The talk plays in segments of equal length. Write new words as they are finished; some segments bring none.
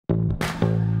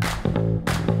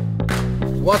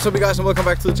What's up you guys and welcome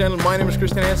back to the channel. My name is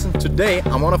Kristian Hansen. Today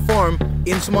I'm on a farm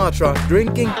in Sumatra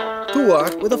drinking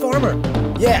Tuak with a farmer.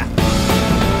 Yeah!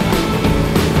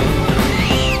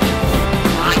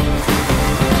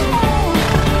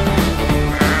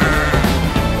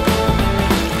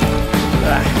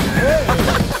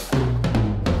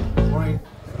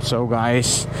 So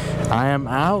guys, I am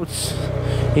out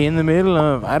in the middle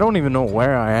of, I don't even know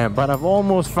where I am, but I've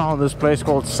almost found this place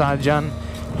called Sajjan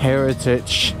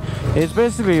Heritage. It's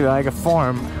basically like a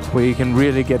farm where you can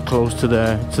really get close to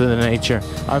the nature.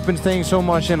 I've been staying so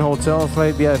much in hotels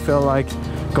lately, I feel like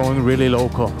going really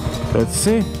local. Let's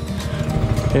see.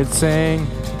 It's saying,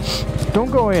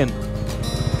 don't go in.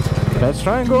 Let's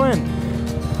try and go in.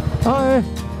 Hi.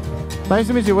 Nice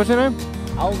to meet you. What's your name?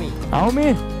 Aumi.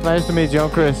 Aumi? Nice to meet you, I'm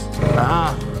Chris.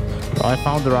 I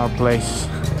found the right place.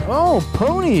 Oh,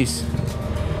 ponies!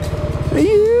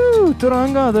 You,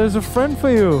 Turanga, there's a friend for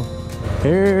you.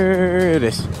 Here it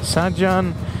is,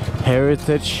 Sajjan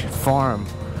Heritage Farm.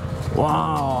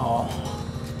 Wow!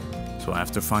 So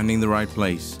after finding the right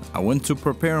place, I went to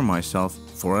prepare myself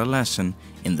for a lesson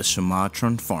in the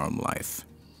Sumatran farm life.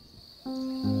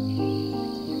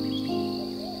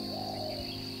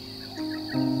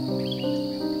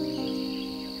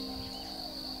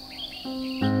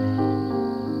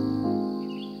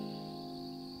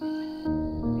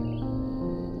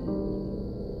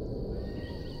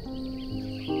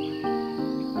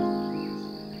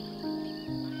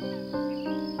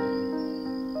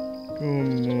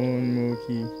 Come on,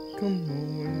 Moki. Come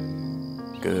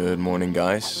on. Good morning,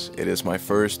 guys. It is my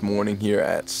first morning here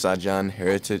at Sajjan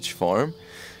Heritage Farm,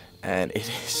 and it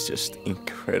is just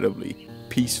incredibly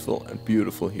peaceful and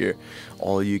beautiful here.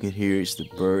 All you can hear is the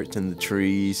birds and the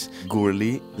trees.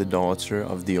 Gurli, the daughter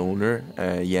of the owner,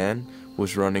 Jan,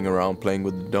 was running around playing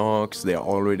with the dogs. They are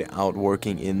already out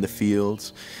working in the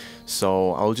fields.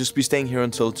 So I'll just be staying here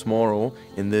until tomorrow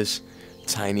in this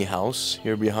tiny house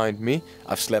here behind me.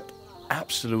 I've slept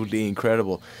absolutely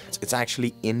incredible. It's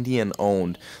actually Indian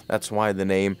owned. That's why the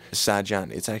name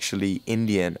Sajjan. It's actually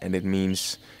Indian and it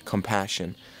means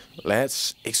compassion.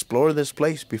 Let's explore this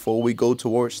place before we go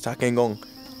towards Takengon.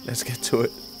 Let's get to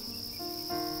it.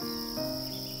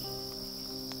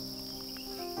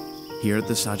 Here at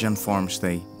the Sajjan Farm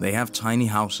Stay, they have tiny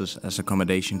houses as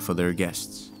accommodation for their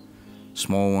guests.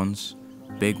 Small ones,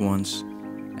 big ones,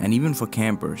 and even for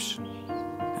campers.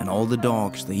 And all the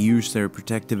dogs, they use their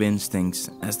protective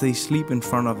instincts as they sleep in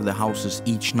front of the houses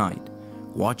each night,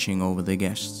 watching over the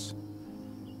guests.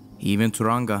 Even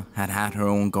Turanga had her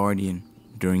own guardian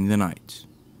during the night.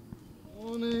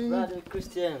 Morning. Brother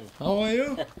Kristian. How are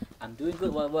you? I'm doing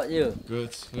good. What about you?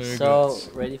 Good, very good. So,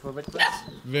 ready for breakfast?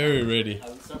 Very ready. I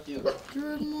will serve you.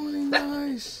 Good morning,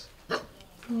 guys.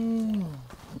 His name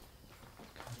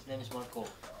is Marco.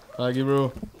 Pagi,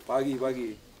 bro.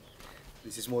 Pagi.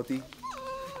 This is Moti.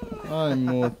 Hi,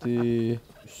 Moti.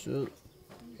 So,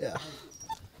 Yeah.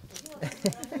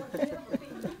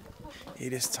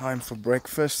 It is time for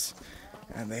breakfast,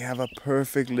 and they have a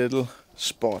perfect little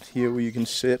spot here where you can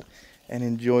sit and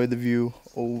enjoy the view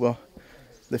over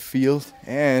the field.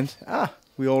 And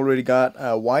we already got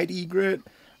a white egret,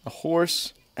 a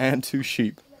horse, and 2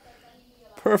 sheep.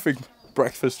 Perfect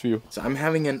breakfast view. So I'm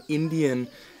having an Indian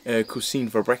cuisine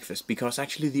for breakfast because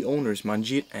actually the owners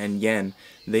Manjit and Jan,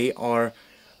 they are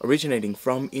originating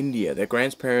from India. Their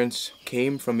grandparents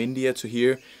came from India to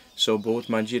here, so both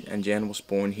Manjit and Jan was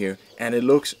born here, and it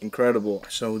looks incredible.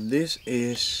 So this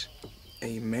is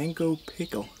a mango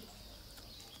pickle.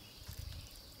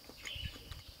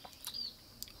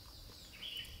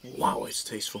 Wow, it's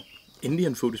tasteful.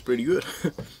 Indian food is pretty good.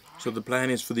 So the plan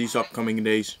is for these upcoming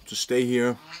days to stay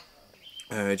here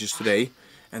just today,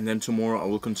 and then tomorrow I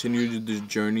will continue the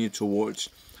journey towards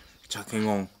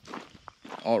Takengon.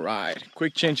 alright,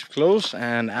 quick change of clothes,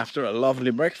 and after a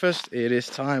lovely breakfast, it is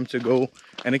time to go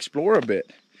and explore a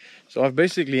bit. So I've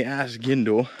basically asked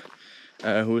Gindo,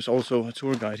 who is also a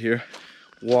tour guide here,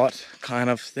 what kind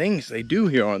of things they do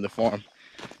here on the farm.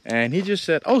 And he just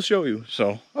said, I'll show you.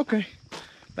 So, okay,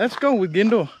 let's go with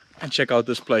Gindo and check out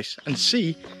this place and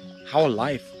see how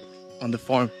life on the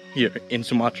farm here in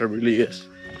Sumatra really is.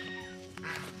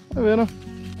 Hi, Vera.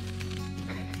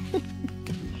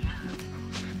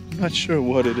 Not sure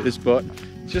what it is, but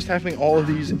just having all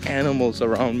these animals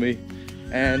around me,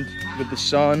 and with the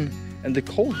sun and the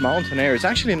cold mountain air, it's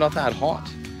actually not that hot.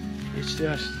 It's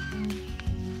just,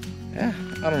 yeah,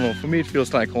 I don't know, for me it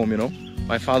feels like home, you know.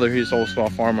 My father, he's also a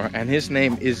farmer, and his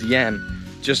name is Jan,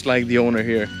 just like the owner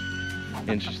here.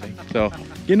 Interesting. So,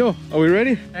 Gindo, are we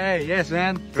ready? Hey, yes,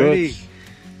 man. Ready.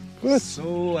 Good.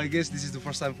 So, I guess this is the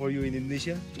first time for you in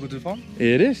Indonesia to go to the farm?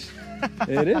 It is.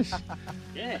 It is.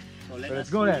 Yeah. So Let's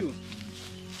go then.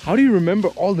 How do you remember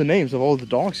all the names of all the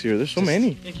dogs here? There's so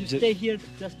many. If you stay here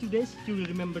just 2 days, you will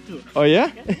remember too. Oh yeah?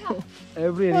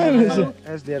 Every animal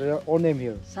has their own name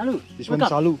here. Salut. This one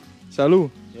Salu.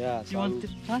 Salut. Yeah, You want to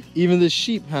try? Even the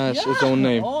sheep has its own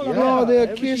name. all of Oh, them. they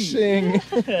are Everything.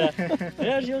 kissing.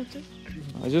 There's yours too.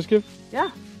 I just give.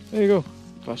 Yeah. There you go.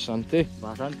 Bastante.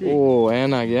 Bastante. Oh,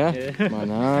 enak ya. Yeah.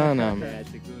 Banana. That's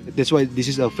a good. That's why this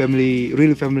is a family,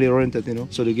 really family oriented, you know.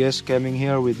 So the guests coming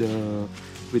here with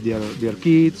their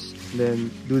kids, then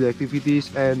do the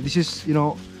activities, and this is, you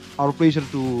know, our pleasure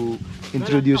to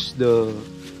introduce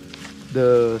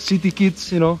the city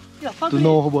kids, you know, Yeah, to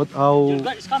know about Your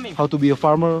guide is coming. how to be a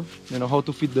farmer, you know, how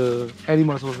to feed the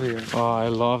animals over here. Oh, I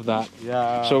love that.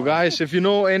 Yeah. So guys, if you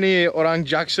know any Orang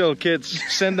Jaksel kids,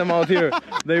 send them out here.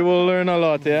 They will learn a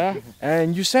lot, yeah?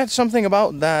 And you said something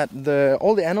about that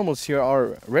all the animals here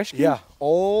are rescued? yeah,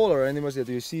 all our animals that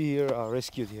you see here are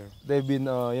rescued here. They've been,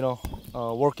 you know,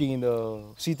 working in the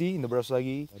city, in the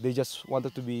Brasagi. They just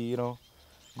wanted to be, you know,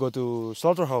 go to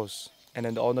slaughterhouse. And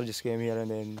then the owner just came here,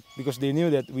 and then because they knew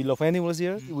that we love animals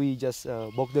here, we just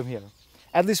bought them here.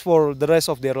 At least for the rest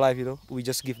of their life, you know, we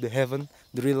just give the heaven,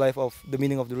 the real life of the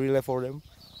meaning of the real life for them.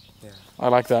 Yeah. I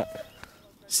like that.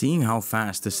 Seeing how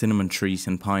fast the cinnamon trees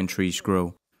and pine trees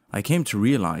grow, I came to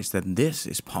realize that this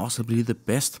is possibly the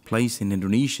best place in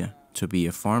Indonesia to be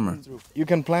a farmer. You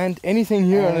can plant anything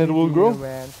here and it will grow?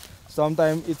 Man.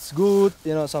 Sometimes it's good,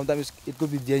 you know, sometimes it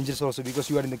could be dangerous also because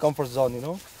you are in the comfort zone, you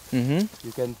know. Mm-hmm.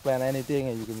 You can plant anything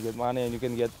and you can get money and you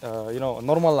can get, you know, a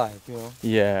normal life, you know.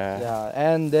 Yeah. Yeah,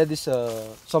 and that is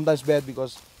sometimes bad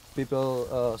because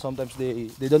people sometimes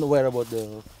they don't aware about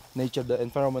the nature, the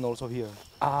environment also here.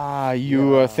 Ah,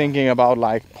 you are thinking about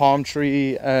like palm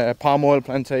oil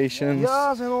plantations.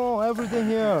 Yes, you know, everything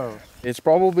here. It's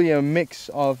probably a mix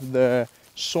of the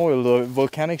soil, the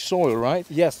volcanic soil, right?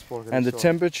 Yes, And the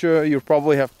temperature, you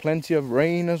probably have plenty of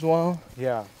rain as well.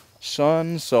 Yeah.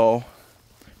 Sun, so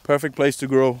perfect place to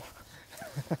grow.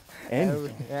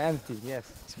 Anything. Anything, yes.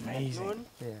 It's amazing.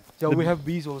 Yeah. So we have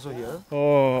bees also here.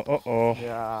 Oh.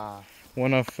 Yeah.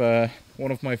 One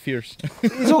of my fears.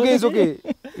 It's okay, it's okay.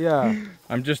 Yeah.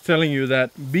 I'm just telling you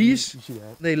that bees, You should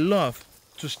have. they love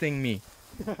to sting me.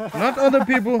 Not other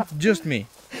people, just me.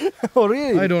 Oh,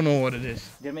 really? I don't know what it is.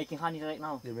 They're making honey right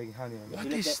now. They're making honey. What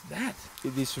is that?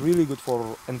 It is really good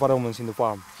for environments in the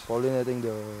farm. Pollinating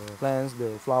the plants,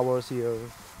 the flowers here,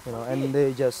 you know, and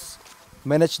they just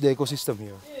manage the ecosystem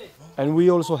here. And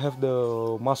we also have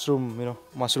the mushroom, you know,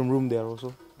 mushroom room there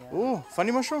also. Oh,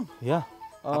 funny mushroom. Yeah.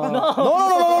 No.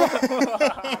 No.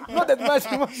 Not that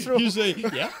mushroom. You say,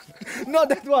 yeah? Not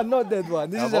that one, not that one.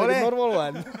 This is like a normal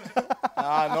one.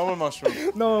 Normal mushroom.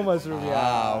 Normal mushroom,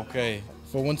 yeah. Okay.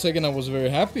 For 1 second I was very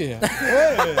happy.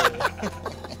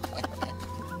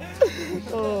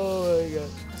 Oh my god.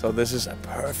 So this is a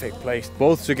perfect place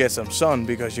both to get some sun,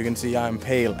 because you can see I'm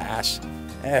pale as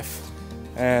F,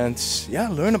 and yeah,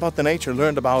 learn about the nature,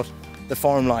 learn about the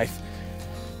farm life.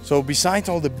 So besides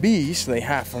all the bees they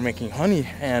have for making honey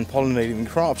and pollinating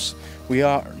crops, we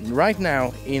are right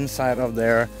now inside of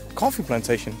their coffee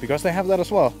plantation, because they have that as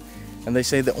well. And they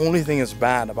say the only thing that's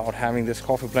bad about having this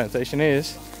coffee plantation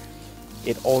is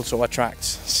it also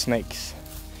attracts snakes.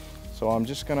 So I'm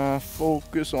just gonna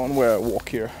focus on where I walk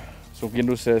here. So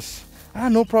Gindo says,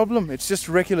 no problem, it's just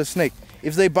a regular snake.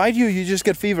 If they bite you, you just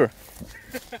get fever.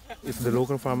 If the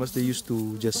local farmers, they used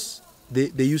to just,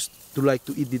 they used to like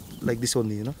to eat it like this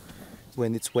only, you know.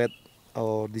 When it's wet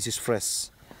or this is fresh,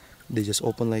 they just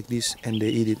open like this and they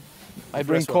eat it. I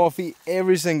drink coffee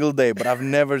every single day, but I've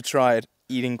never tried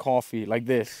eating coffee like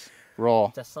this,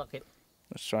 raw. Just suck it.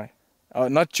 Let's try.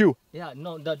 Not chew. Yeah,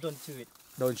 no, don't chew it.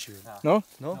 Don't you? No?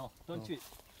 No? No, don't chew it.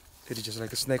 It is just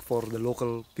like a snack for the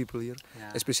local people here,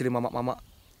 Yeah. especially mama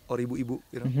or ibu-ibu,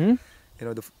 you know. Mm-hmm. You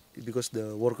know, because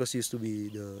the workers used to be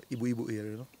the ibu-ibu here,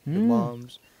 you know, the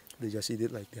moms. They just eat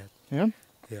it like that. Yeah.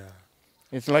 Yeah.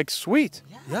 It's like sweet.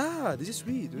 Yeah, this is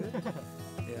sweet, right?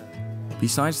 Yeah.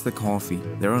 Besides the coffee,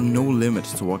 there are no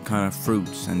limits to what kind of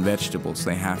fruits and vegetables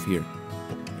they have here.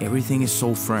 Everything is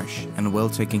so fresh and well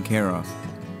taken care of.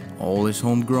 All is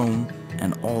homegrown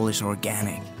and all is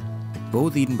organic,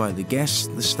 both eaten by the guests,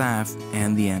 the staff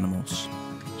and the animals.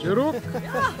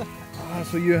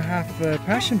 So you have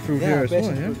passion fruit here as well,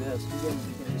 yeah? Yes,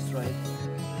 you can just try it.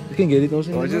 You can get it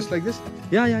also. Oh, just like this?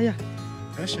 Yeah.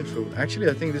 Passion fruit. Actually,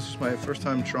 I think this is my first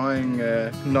time trying,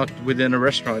 not within a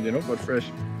restaurant, you know, but fresh.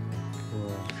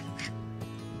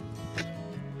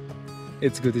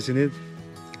 It's good, isn't it?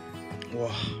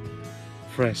 Wow,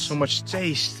 Fresh. so much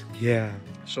taste. Yeah.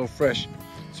 So fresh.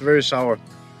 It's very sour.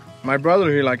 My brother,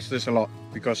 he likes this a lot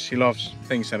because he loves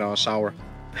things that are sour.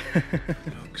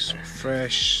 Looks so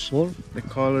fresh. Small? The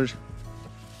colors.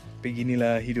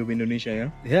 Beginilah hidup Indonesia, yeah?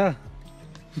 Yeah.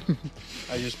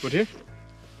 I just put here.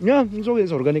 Yeah, it's okay.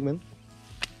 It's organic, man.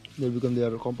 They'll become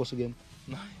their compost again.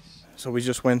 So we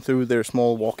just went through their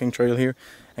small walking trail here,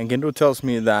 and Gindo tells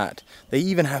me that they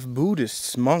even have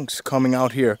Buddhists, monks coming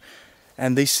out here,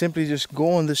 and they simply just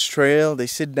go on this trail, they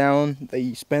sit down,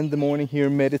 they spend the morning here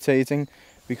meditating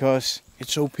because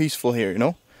it's so peaceful here, you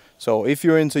know? So if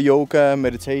you're into yoga,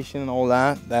 meditation and all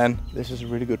that, then this is a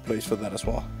really good place for that as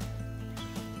well.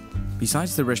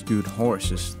 Besides the rescued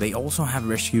horses, they also have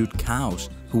rescued cows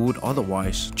who would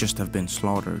otherwise just have been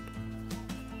slaughtered.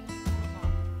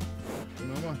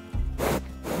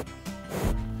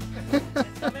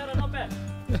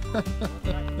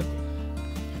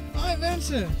 Hi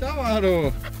Hansen,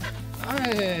 ciao.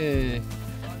 Hi.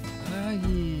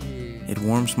 It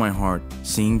warms my heart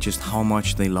seeing just how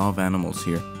much they love animals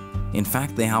here. In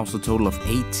fact, they house a total of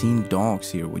 18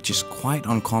 dogs here, which is quite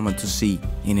uncommon to see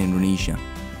in Indonesia.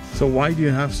 So why do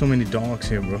you have so many dogs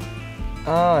here, bro?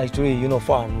 Actually,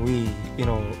 farm,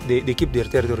 they keep their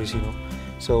territories,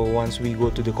 So once we go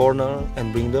to the corner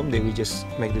and bring them, they will just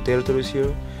make the territories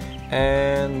here.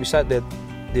 And besides that,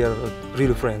 they are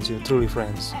really friends, truly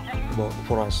friends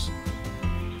for us.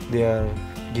 They are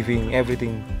giving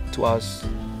everything to us,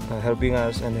 helping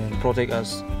us and then protect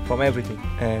us from everything.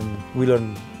 And we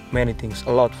learn many things,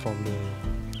 a lot from the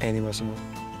animals,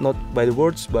 Not by the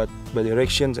words, but by the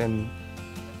actions and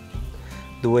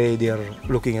the way they are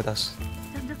looking at us.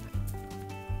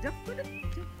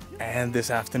 And this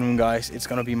afternoon, guys, it's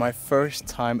gonna be my first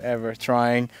time ever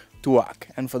trying Tuak.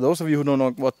 And for those of you who don't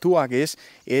know what Tuak is,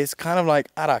 it's kind of like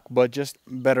arak, but just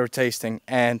better tasting,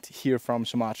 and here from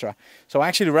Sumatra. So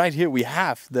actually right here we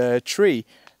have the tree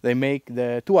they make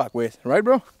the Tuak with, right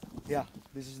bro? Yeah,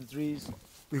 this is the trees.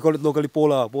 We call it locally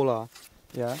pola.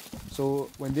 Yeah. So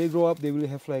when they grow up, they will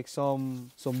have like some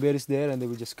berries there, and they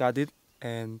will just cut it,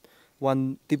 and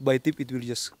one tip by tip, it will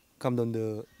just come down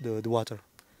the water.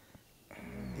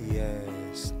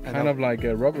 Yes. Kind of like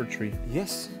a rubber tree.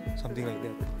 Yes, something like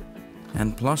that.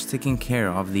 And plus taking care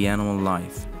of the animal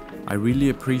life, I really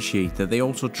appreciate that they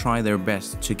also try their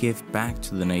best to give back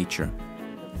to the nature.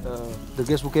 The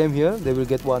guests who came here, they will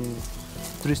get one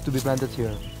trees to be planted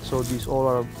here. So these all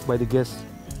are by the guests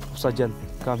of Sajjan.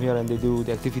 Come here and they do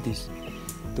the activities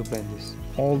to plant this.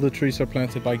 All the trees are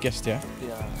planted by guests, yeah?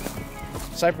 Yeah.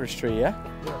 Cypress tree, yeah?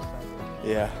 Yes.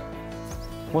 Yeah.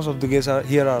 Most of the guests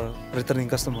here are returning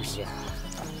customers.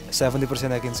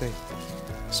 70% I can say.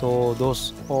 So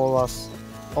those all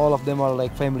of them are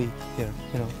like family here,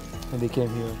 when they came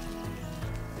here.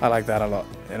 I like that a lot,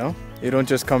 You don't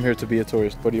just come here to be a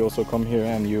tourist, but you also come here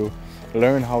and you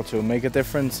learn how to make a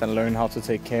difference and learn how to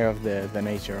take care of the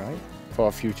nature, right? For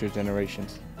our future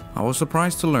generations. I was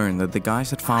surprised to learn that the guys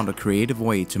had found a creative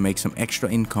way to make some extra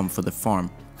income for the farm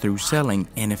through selling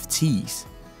NFTs.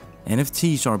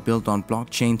 NFTs are built on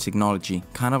blockchain technology,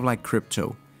 kind of like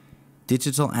crypto.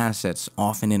 Digital assets,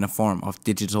 often in a form of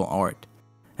digital art.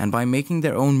 And by making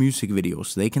their own music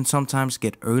videos, they can sometimes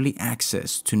get early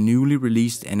access to newly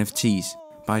released NFTs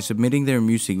by submitting their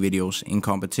music videos in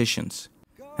competitions.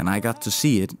 And I got to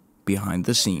see it behind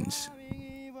the scenes.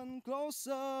 Even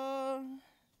closer,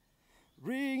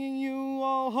 bringing you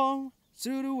all home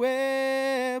to the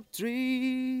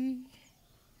Web3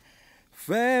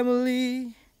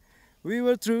 family. We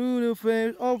were through the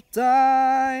phase of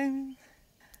time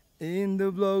in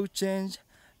the blockchain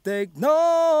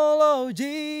technology.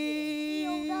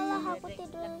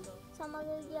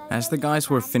 As the guys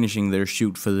were finishing their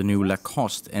shoot for the new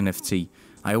Lacoste NFT,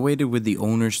 I waited with the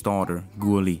owner's daughter,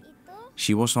 Guli.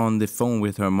 She was on the phone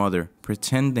with her mother,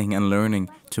 pretending and learning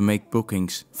to make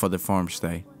bookings for the farm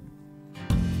stay.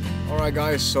 Alright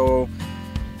guys, so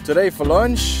today for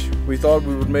lunch, we thought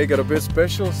we would make it a bit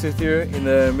special, sit here in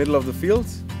the middle of the field.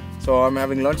 So I'm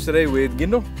having lunch today with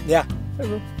Gindo. Yeah. Hey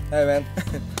bro. Hey man.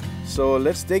 So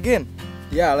let's dig in.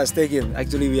 Yeah, let's take it.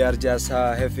 Actually, we are just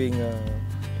having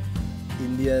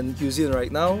Indian cuisine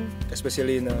right now,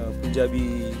 especially in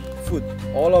Punjabi food.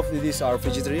 All of these are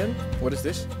vegetarian. What is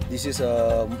this? This is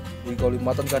we call it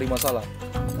mutton curry masala.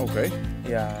 Okay.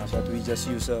 Yeah, but we just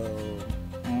use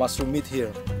mushroom meat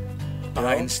here.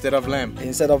 Instead of lamb.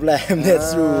 Instead of lamb,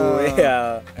 that's true.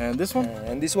 Yeah. And this one?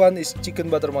 And this one is chicken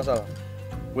butter masala.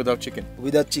 Without chicken.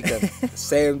 Without chicken.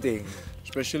 Same thing.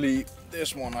 Especially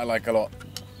this one I like a lot.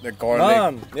 The garlic.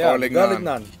 Naan. Yeah, garlic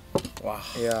naan. Wow.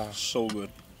 Yeah. So good.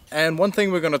 And one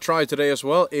thing we're gonna try today as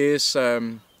well is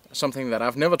something that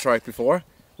I've never tried before,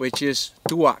 which is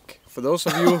tuak. For those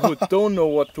of you who don't know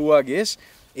what tuak is,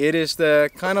 it is the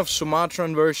kind of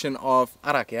Sumatran version of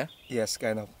arak, yeah? Yes,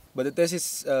 kind of. but the taste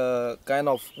is kind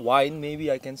of wine,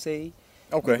 maybe I can say.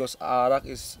 Okay. Because arak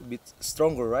is a bit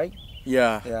stronger, right?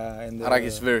 Yeah. Yeah, and Arak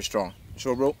is very strong.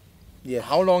 So, bro, yeah.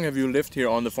 how long have you lived here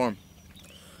on the farm?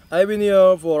 I've been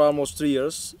here for almost 3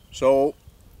 years. So,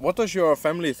 what does your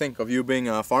family think of you being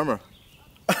a farmer?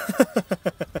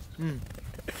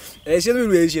 Asian will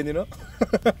be Asian, you know.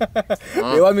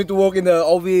 They want me to work in the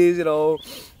office, you know,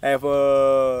 have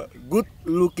a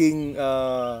good-looking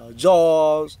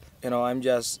jobs. You know, I'm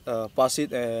just pass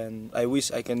it, and I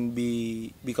wish I can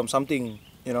become something,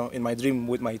 you know, in my dream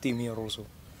with my team here also.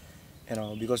 You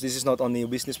know, because this is not only a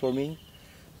business for me.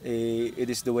 It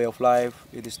is the way of life.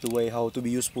 It is the way how to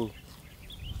be useful.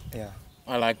 Yeah.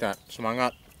 I like that.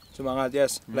 Semangat. Semangat,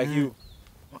 yes, like you.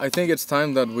 I think it's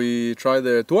time that we try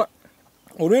the tuak.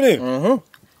 Oh really?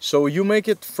 So you make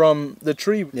it from the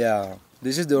tree. Yeah.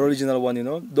 This is the original one, you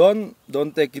know. Don't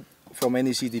take it from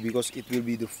any city because it will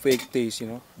be the fake taste, you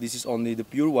know. This is only the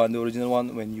pure one, the original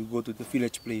one when you go to the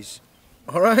village place.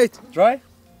 All right. Try.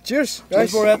 Cheers, Cheers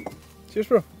guys. for that. Cheers,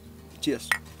 bro. Cheers.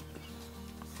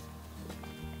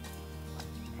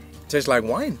 Tastes like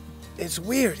wine. It's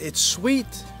weird. It's sweet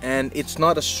and it's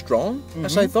not as strong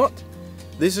as I thought.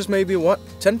 This is maybe what,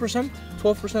 10%,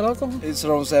 12% alcohol? It's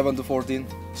around 7 to 14.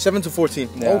 7 to 14.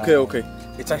 Yeah. Okay, okay.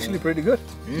 It's actually pretty good.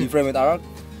 Different with arak.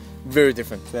 Very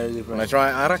different. Very When different. I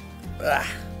try arak,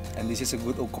 And this is a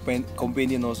good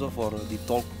companion also for the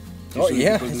talk. oh Usually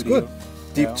yeah, people it's do good. here.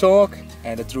 Deep Yeah. talk.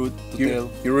 And the truth to You, tell.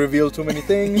 you reveal too many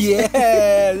things.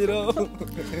 Yeah, you know.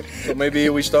 So maybe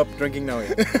we stop drinking now.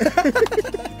 Yeah.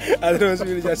 Otherwise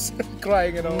we'll just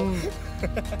crying, you know.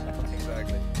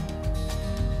 Exactly.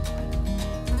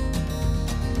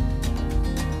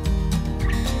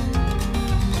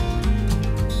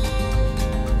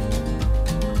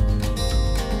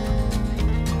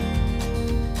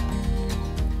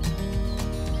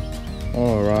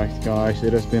 Alright guys,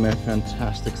 it has been a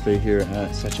fantastic stay here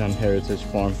at Sajjan Heritage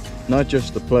Farm. Not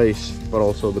just the place, but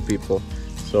also the people.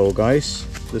 So guys,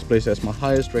 this place has my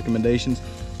highest recommendations.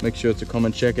 Make sure to come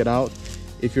and check it out.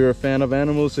 If you're a fan of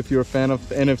animals, if you're a fan of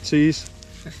NFTs,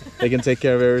 they can take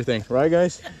care of everything. Right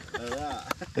guys?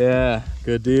 Yeah,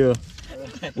 good deal.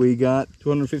 We got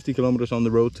 250 kilometers on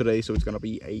the road today, so it's gonna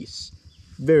be a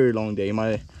very long day.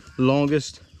 My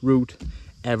longest route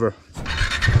ever.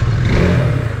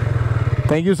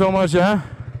 Thank you so much, yeah?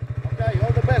 Okay,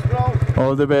 all the best, bro.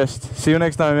 All the best. See you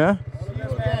next time, yeah? All the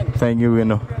best, man. Thank you,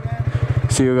 Gindo.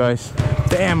 See you guys.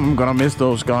 Damn, I'm gonna miss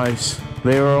those guys.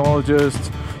 They were all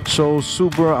just so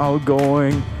super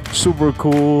outgoing, super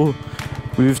cool.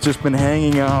 We've just been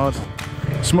hanging out,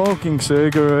 smoking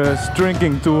cigarettes,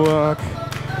 drinking tuak.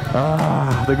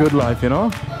 Ah, the good life, you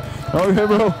know? Okay,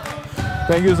 bro.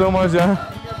 Thank you so much, yeah?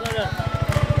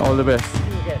 All the best.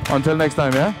 Until next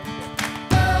time, yeah?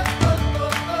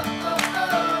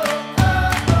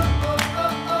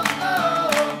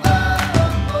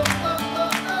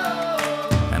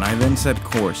 I then set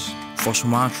course for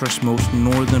Sumatra's most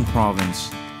northern province,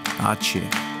 Aceh.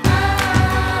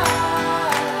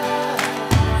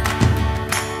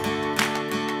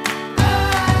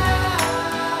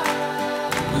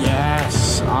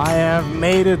 Yes, I have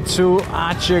made it to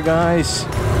Aceh, guys.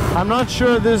 I'm not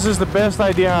sure this is the best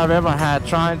idea I've ever had,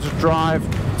 trying to drive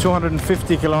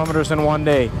 250 kilometers in one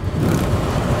day.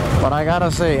 But I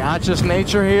gotta say, Aceh's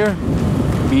nature here,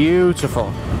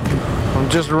 beautiful. I'm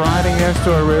just riding next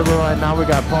to a river right now. We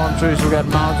got palm trees, we got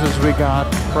mountains, we got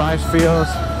rice fields.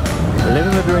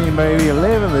 Living the dream, baby,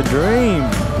 living the dream.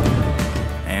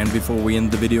 And before we end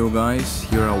the video, guys,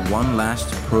 here are one last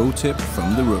pro tip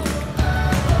from the road.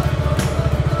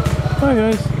 Hi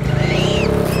guys.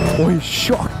 Oh, he's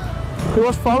shocked. He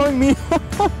was following me.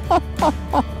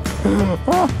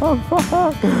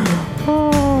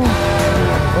 Oh,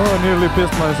 I nearly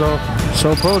pissed myself.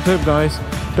 So pro tip, guys,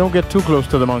 don't get too close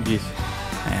to the monkeys.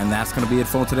 And that's gonna be it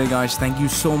for today, guys. Thank you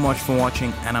so much for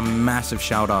watching, and a massive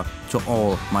shout out to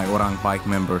all my Orang Bike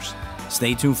members.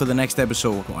 Stay tuned for the next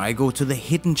episode where I go to the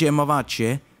hidden gem of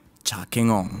Aceh,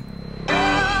 Takengon.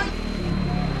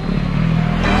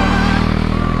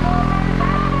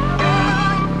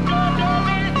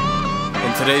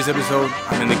 In today's episode,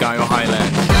 I'm in the Gayo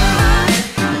Highlands.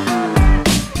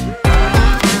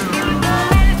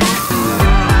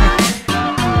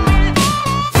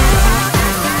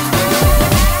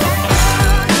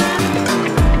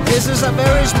 This is a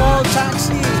very small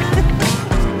taxi.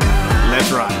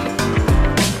 Let's ride.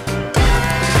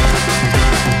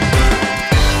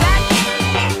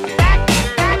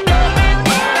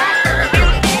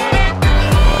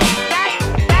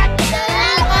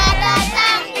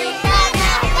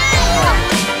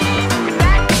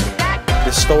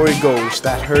 The story goes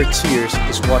that her tears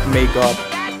is what make up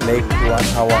Lake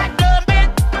Tuak.